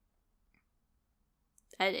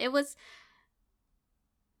 And it was,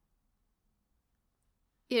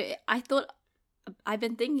 I thought, I've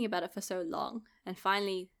been thinking about it for so long, and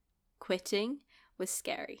finally quitting was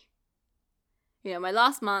scary. My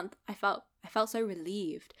last month, I felt so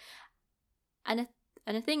relieved. And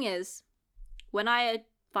the thing is, when I had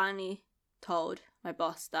finally told my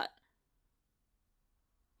boss that,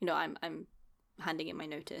 I'm handing in my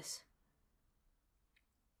notice,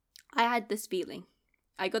 I had this feeling.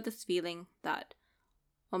 I got this feeling that,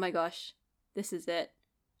 oh my gosh, this is it.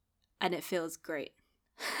 And it feels great.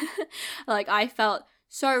 Like, I felt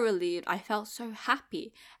so relieved. I felt so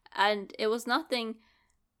happy. And it was nothing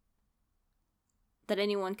that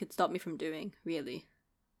anyone could stop me from doing, really.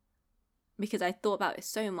 Because I thought about it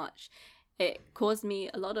so much. It caused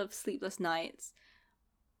me a lot of sleepless nights.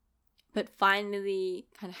 But finally,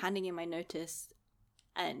 kind of handing in my notice,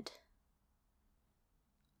 and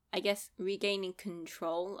I guess, regaining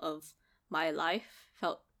control of my life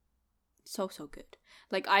felt so good.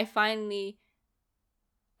 Like, I finally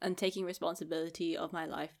am taking responsibility of my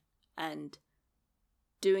life and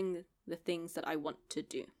doing the things that I want to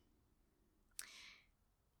do.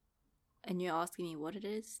 And you're asking me what it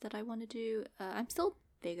is that I want to do. I'm still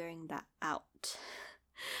figuring that out.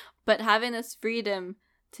 But having this freedom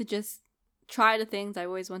to just try the things I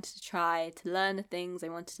always wanted to try, to learn the things I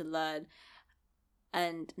wanted to learn,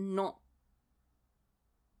 and not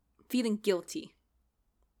feeling guilty.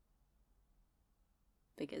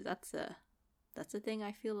 Because that's a thing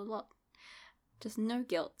I feel a lot. Just no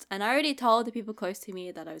guilt. And I already told the people close to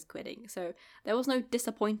me that I was quitting, so there was no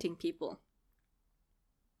disappointing people.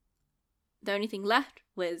 The only thing left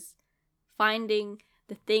was finding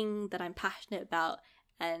the thing that I'm passionate about,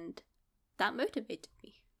 and that motivated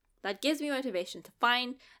me. That gives me motivation to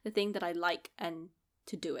find the thing that I like and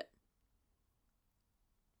to do it.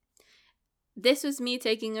 This was me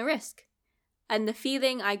taking a risk. And the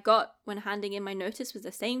feeling I got when handing in my notice was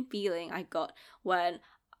the same feeling I got when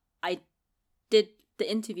I did the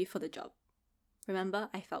interview for the job. Remember,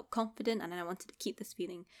 I felt confident and I wanted to keep this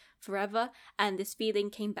feeling forever, and this feeling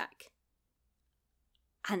came back.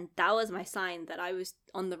 And that was my sign that I was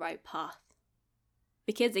on the right path.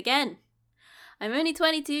 Because again, I'm only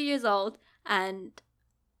 22 years old, and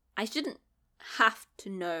I shouldn't have to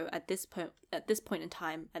know at this point in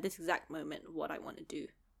time, at this exact moment, what I want to do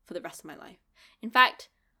for the rest of my life. In fact,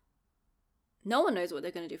 no one knows what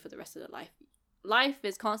they're going to do for the rest of their life. Life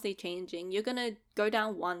is constantly changing. You're going to go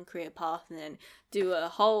down one career path and then do a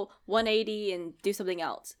whole 180 and do something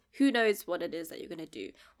else. Who knows what it is that you're going to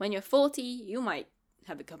do? When you're 40, you might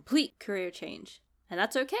have a complete career change, and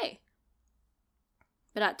that's okay.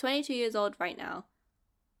 But at 22 years old right now,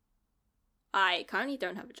 I currently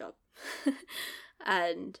don't have a job.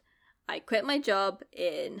 And I quit my job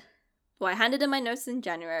I handed in my notice in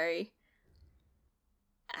January,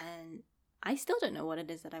 and I still don't know what it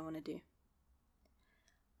is that I want to do.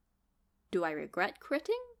 Do I regret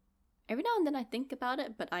quitting? Every now and then I think about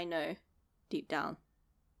it, but I know deep down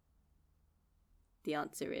the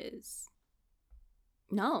answer is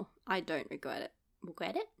no, I don't regret it.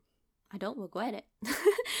 Regret it? I don't regret it.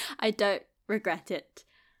 I don't regret it.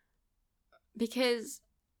 Because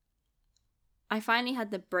I finally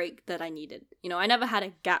had the break that I needed. I never had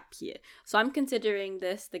a gap year. So I'm considering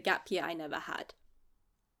this the gap year I never had.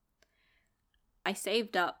 I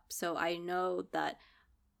saved up, so I know that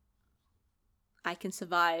I can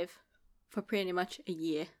survive for pretty much a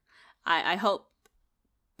year. I hope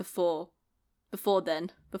before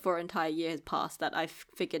an entire year has passed, that I've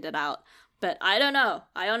figured it out. But I don't know.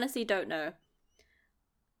 I honestly don't know.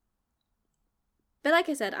 But like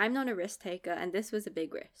I said, I'm not a risk taker, and this was a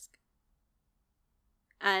big risk.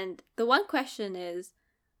 And the one question is,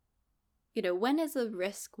 when is a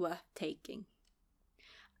risk worth taking?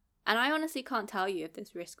 And I honestly can't tell you if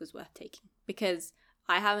this risk was worth taking, because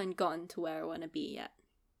I haven't gotten to where I want to be yet.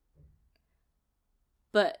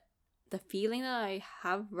 But the feeling that I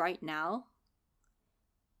have right now,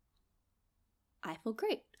 I feel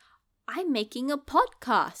great. I'm making a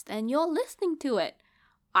podcast and you're listening to it.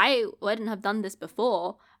 I wouldn't have done this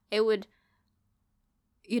before. It would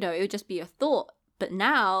just be a thought. But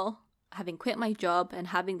now, having quit my job and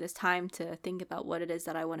having this time to think about what it is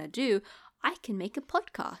that I want to do, I can make a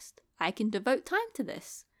podcast. I can devote time to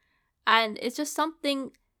this. And it's just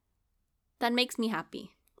something that makes me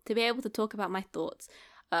happy, to be able to talk about my thoughts,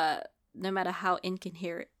 no matter how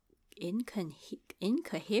incoherent.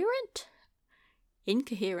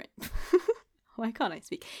 Why can't I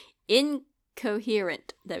speak?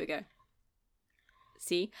 Incoherent. There we go.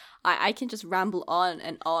 See, I can just ramble on,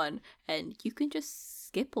 and you can just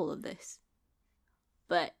skip all of this.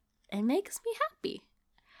 But it makes me happy.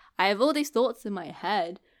 I have all these thoughts in my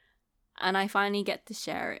head, and I finally get to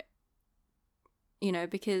share it.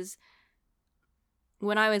 Because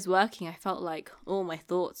when I was working, I felt like all my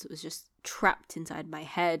thoughts was just trapped inside my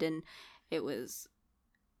head, and it was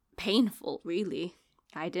painful, really.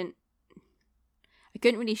 I couldn't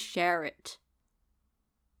really share it.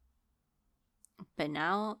 But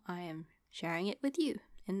now I am sharing it with you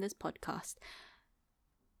in this podcast.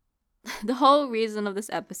 The whole reason of this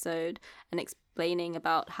episode and explaining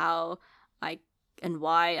about how and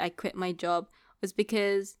why I quit my job was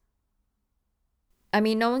because,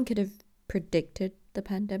 no one could have predicted the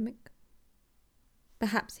pandemic.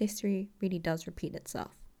 Perhaps history really does repeat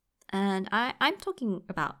itself. And I'm talking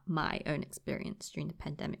about my own experience during the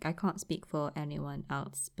pandemic. I can't speak for anyone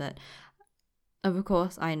else, but of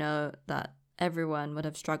course I know that everyone would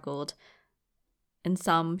have struggled in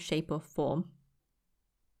some shape or form.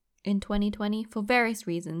 in 2020 for various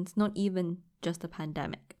reasons, not even just the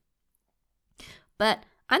pandemic. But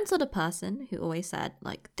I'm sort of person who always said,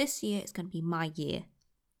 like, this year is going to be my year.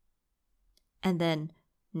 And then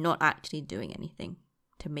not actually doing anything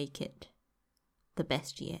to make it the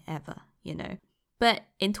best year ever, you know. But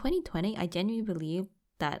in 2020, I genuinely believed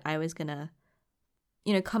that I was going to,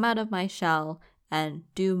 come out of my shell and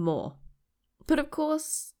do more. But of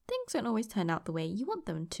course, things don't always turn out the way you want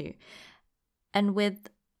them to. And with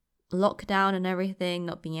lockdown and everything,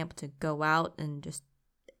 not being able to go out and just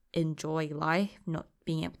enjoy life, not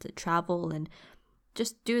being able to travel and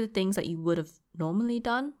just do the things that you would have normally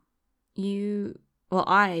done,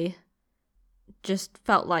 I just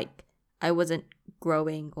felt like I wasn't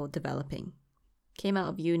growing or developing. Came out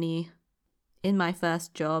of uni, in my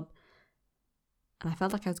first job, and I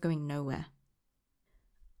felt like I was going nowhere.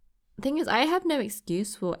 The thing is, I have no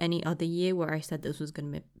excuse for any other year where I said this was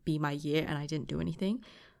going to be my year and I didn't do anything.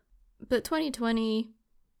 But 2020,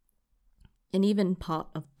 and even part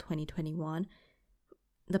of 2021,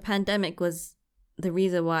 the pandemic was the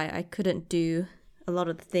reason why I couldn't do a lot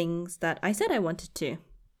of the things that I said I wanted to.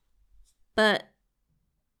 But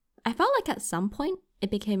I felt like at some point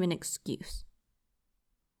it became an excuse.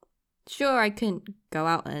 Sure, I couldn't go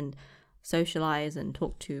out and socialize and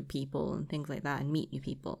talk to people and things like that and meet new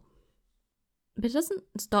people. But it doesn't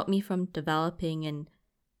stop me from developing and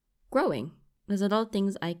growing. There's a lot of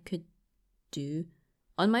things I could do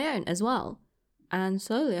on my own as well. And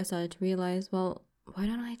slowly I started to realize, well, why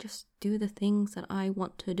don't I just do the things that I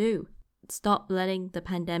want to do? Stop letting the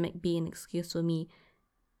pandemic be an excuse for me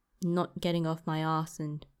not getting off my ass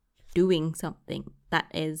and doing something that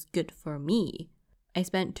is good for me. I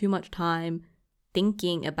spent too much time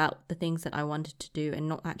thinking about the things that I wanted to do and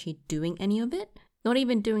not actually doing any of it. Not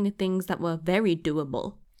even doing the things that were very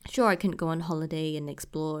doable. Sure, I couldn't go on holiday and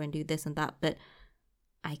explore and do this and that, but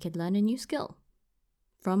I could learn a new skill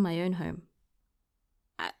from my own home.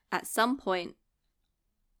 At some point,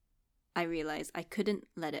 I realized I couldn't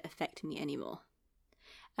let it affect me anymore.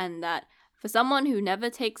 And that for someone who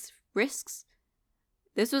never takes risks,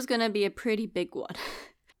 this was going to be a pretty big one.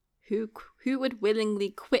 Who would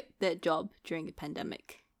willingly quit their job during a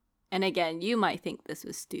pandemic? And again, you might think this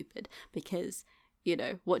was stupid because,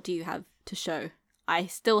 what do you have to show? I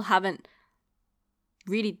still haven't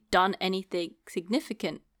really done anything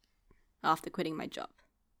significant after quitting my job.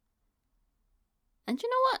 And you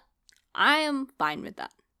know what? I am fine with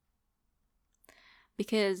that.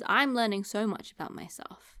 Because I'm learning so much about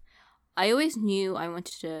myself. I always knew I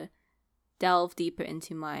wanted to delve deeper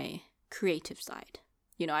into my creative side.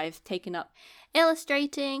 I've taken up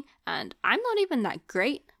illustrating, and I'm not even that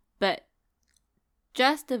great, but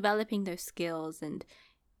just developing those skills and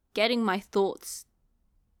getting my thoughts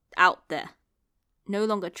out there, no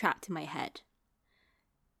longer trapped in my head.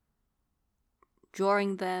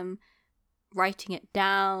 Drawing them, writing it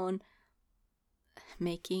down,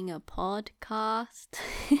 making a podcast.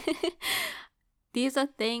 These are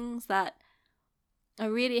things that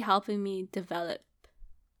are really helping me develop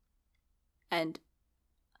and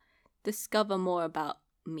discover more about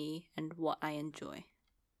me and what I enjoy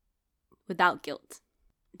without guilt.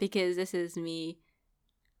 Because this is me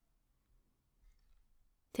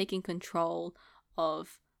taking control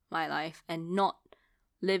of my life and not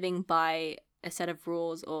living by a set of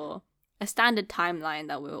rules or a standard timeline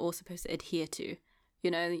that we're all supposed to adhere to.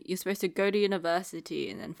 You're supposed to go to university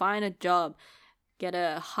and then find a job, get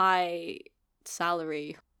a high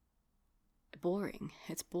salary. Boring.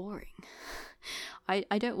 It's boring.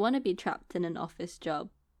 I don't want to be trapped in an office job.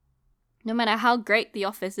 No matter how great the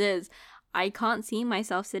office is, I can't see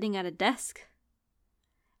myself sitting at a desk.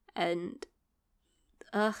 And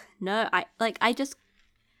no, I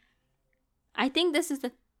think this is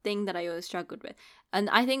the thing that I always struggled with. And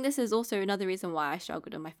I think this is also another reason why I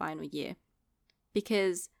struggled in my final year.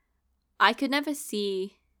 Because I could never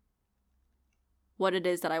see what it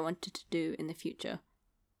is that I wanted to do in the future.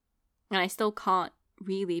 And I still can't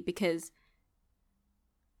really, because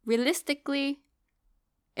realistically,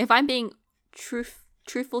 if I'm being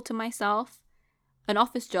truthful to myself, an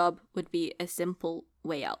office job would be a simple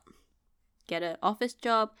way out. Get an office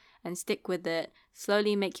job and stick with it,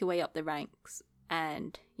 slowly make your way up the ranks,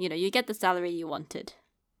 and you get the salary you wanted.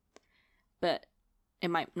 But it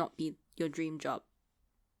might not be your dream job.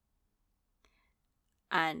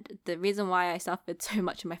 And the reason why I suffered so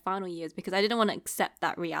much in my final year is because I didn't want to accept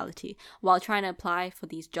that reality. While trying to apply for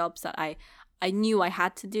these jobs that I knew I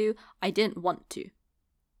had to do, I didn't want to.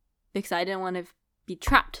 Because I didn't want to be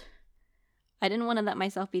trapped. I didn't want to let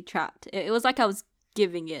myself be trapped. It was like I was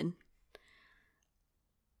giving in.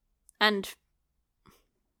 And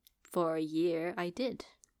for a year, I did.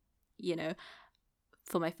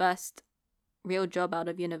 for my first real job out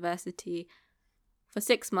of university, for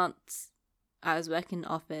 6 months, I was working in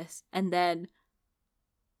office. And then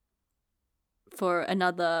for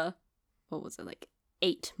another,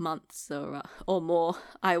 8 months or more,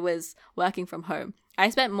 I was working from home. I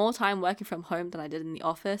spent more time working from home than I did in the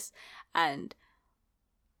office. And,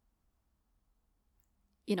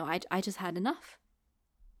 I just had enough.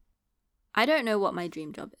 I don't know what my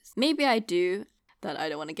dream job is. Maybe I do, that I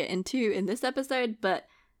don't want to get into in this episode, but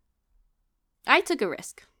I took a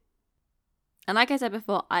risk. And like I said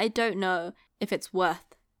before, I don't know if it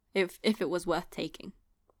was worth taking.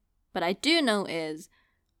 But I do know is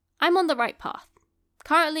I'm on the right path.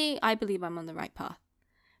 Currently, I believe I'm on the right path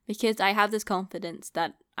because I have this confidence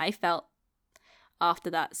that I felt after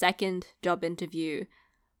that second job interview.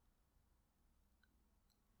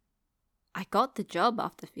 I got the job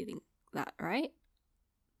after feeling that, right?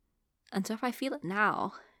 And so if I feel it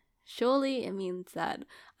now, surely it means that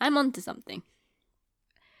I'm onto something.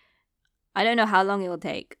 I don't know how long it will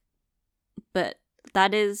take, but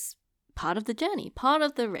that is part of the journey, part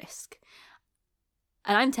of the risk.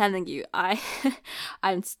 And I'm telling you,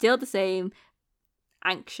 I'm still the same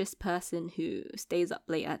anxious person who stays up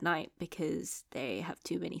late at night because they have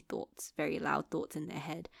too many thoughts, very loud thoughts in their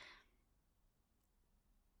head,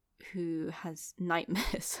 who has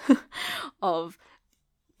nightmares of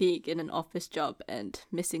being in an office job and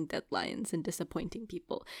missing deadlines and disappointing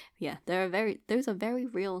people. Yeah, those are very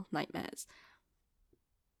real nightmares.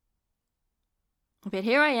 But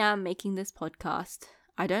here I am making this podcast.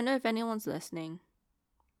 I don't know if anyone's listening,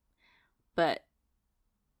 but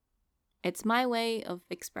it's my way of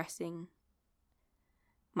expressing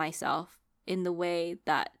myself in the way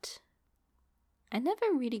that I never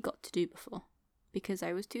really got to do before because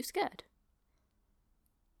I was too scared.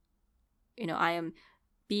 I am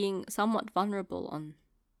being somewhat vulnerable on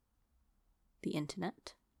the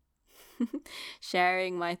internet,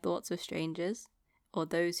 sharing my thoughts with strangers or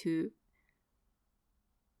those who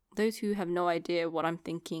have no idea what I'm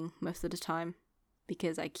thinking most of the time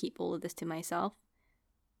because I keep all of this to myself.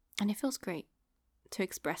 And it feels great to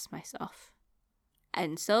express myself.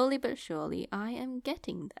 And slowly but surely, I am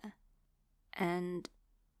getting there. And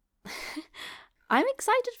I'm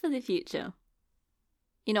excited for the future.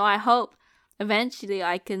 I hope eventually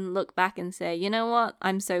I can look back and say, you know what?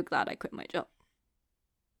 I'm so glad I quit my job.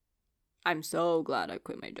 I'm so glad I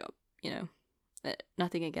quit my job.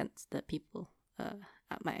 Nothing against the people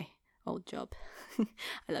at my old job.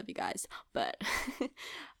 I love you guys. But,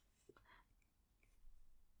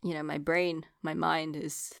 my brain, my mind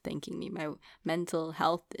is thanking me. My mental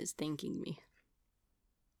health is thanking me.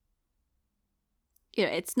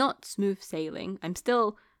 It's not smooth sailing. I'm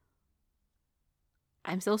still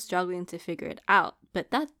struggling to figure it out, but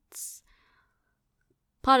that's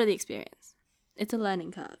part of the experience. It's a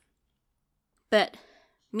learning curve. But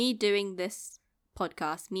me doing this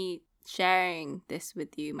podcast, me sharing this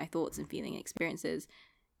with you, my thoughts and feeling experiences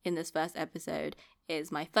in this first episode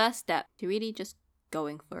is my first step to really just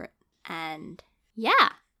going for it. And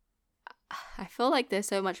yeah, I feel like there's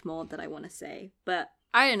so much more that I want to say, but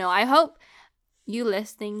I don't know. I hope you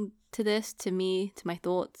listening to this, to me, to my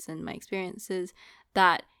thoughts and my experiences,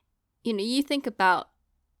 that, you think about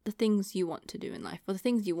the things you want to do in life or the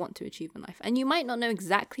things you want to achieve in life. And you might not know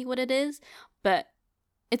exactly what it is, but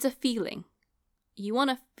it's a feeling. You want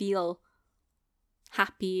to feel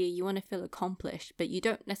happy, you want to feel accomplished, but you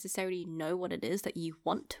don't necessarily know what it is that you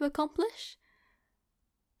want to accomplish.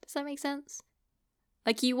 Does that make sense?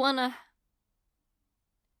 Like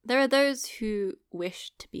there are those who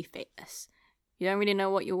wish to be famous. You don't really know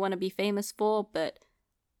what you want to be famous for, but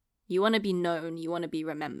you want to be known, you want to be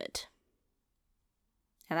remembered.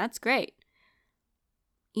 And that's great.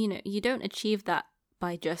 You don't achieve that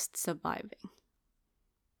by just surviving.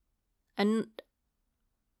 And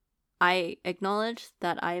I acknowledge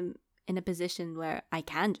that I'm in a position where I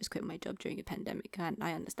can just quit my job during a pandemic, and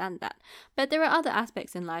I understand that. But there are other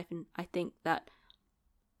aspects in life, and I think that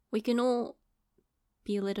we can all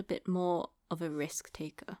be a little bit more of a risk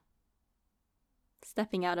taker.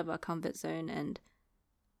 Stepping out of our comfort zone, and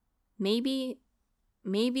maybe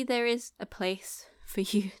there is a place for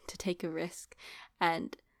you to take a risk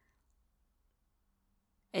and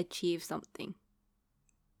achieve something.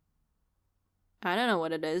 I don't know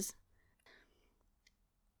what it is.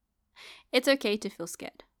 It's okay to feel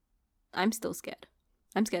scared. I'm still scared.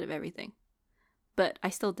 I'm scared of everything. But I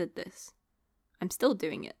still did this. I'm still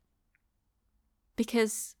doing it.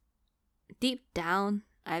 Because deep down,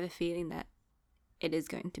 I have a feeling that it is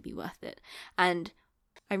going to be worth it. And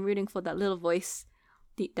I'm rooting for that little voice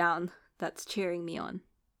deep down that's cheering me on.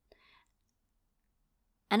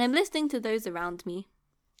 And I'm listening to those around me,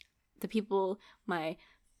 the people, my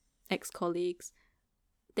ex-colleagues.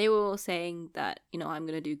 They were all saying that, I'm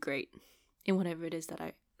going to do great in whatever it is that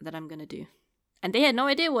I'm going to do. And they had no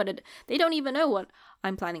idea they don't even know what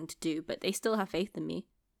I'm planning to do, but they still have faith in me.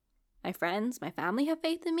 My friends, my family have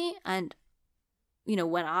faith in me. And,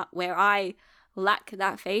 where I lack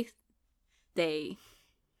that faith, they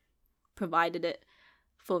provided it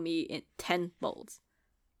for me in tenfold.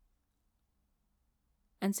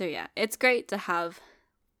 And so, yeah, it's great to have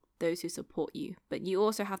those who support you, but you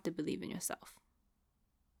also have to believe in yourself.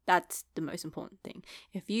 That's the most important thing.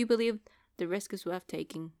 If you believe the risk is worth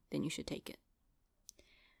taking, then you should take it.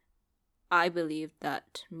 I believe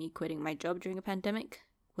that me quitting my job during a pandemic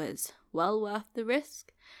was well worth the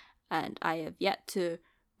risk, and I have yet to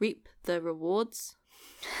reap the rewards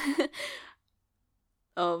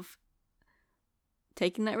of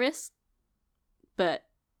taking that risk, but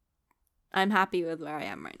I'm happy with where I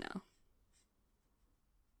am right now.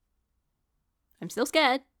 I'm still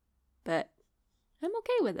scared, but I'm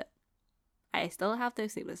okay with it. I still have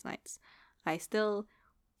those sleepless nights. I still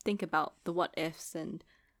think about the what ifs and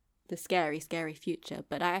the scary, scary future,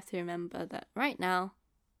 but I have to remember that right now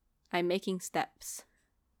I'm making steps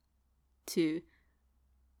to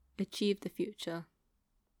achieve the future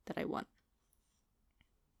that I want.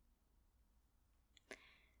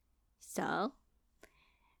 So,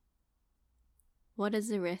 what is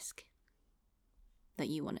the risk that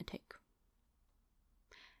you want to take?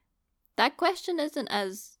 That question isn't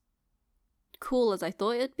as cool as I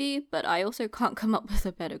thought it'd be, but I also can't come up with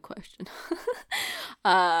a better question.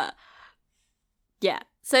 Yeah.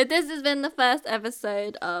 So this has been the first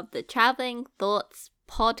episode of the Traveling Thoughts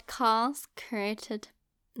podcast, created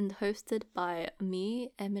and hosted by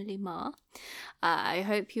me, Emily Ma. I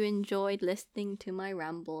hope you enjoyed listening to my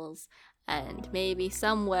rambles, and maybe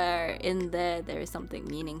somewhere in there is something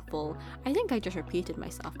meaningful. I think I just repeated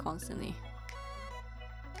myself constantly.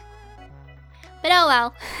 But oh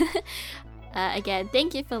well. Again,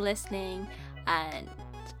 thank you for listening, and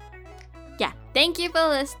yeah, thank you for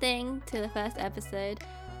listening to the first episode.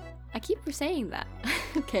 I keep saying that.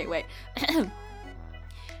 Okay, wait.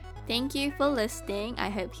 Thank you for listening. I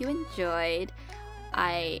hope you enjoyed.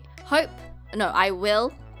 I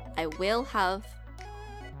will have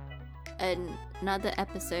another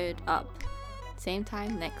episode up same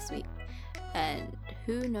time next week, and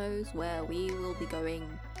who knows where we will be going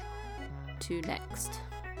to next.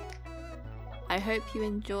 I hope you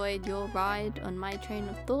enjoyed your ride on my train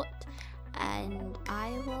of thought, and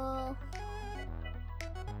I will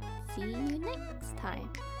see you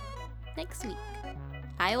next week.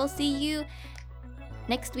 I will see you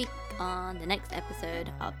next week on the next episode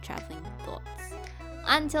of Traveling Thoughts.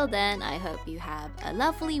 Until then, I hope you have a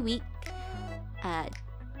lovely week.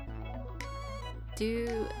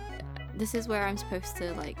 This is where I'm supposed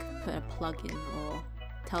to put a plug in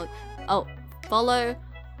or follow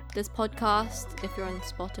this podcast if you're on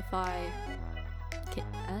Spotify.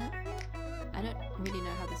 I don't really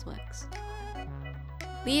know how this works.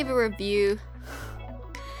 Leave a review.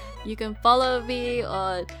 You can follow me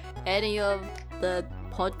on any of the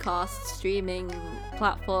podcast streaming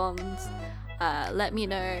platforms. Let me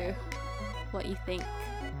know what you think.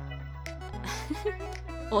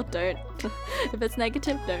 Or don't. If it's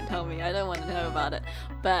negative, don't tell me. I don't want to know about it.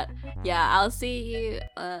 But yeah, I'll see you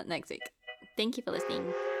next week. Thank you for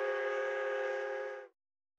listening.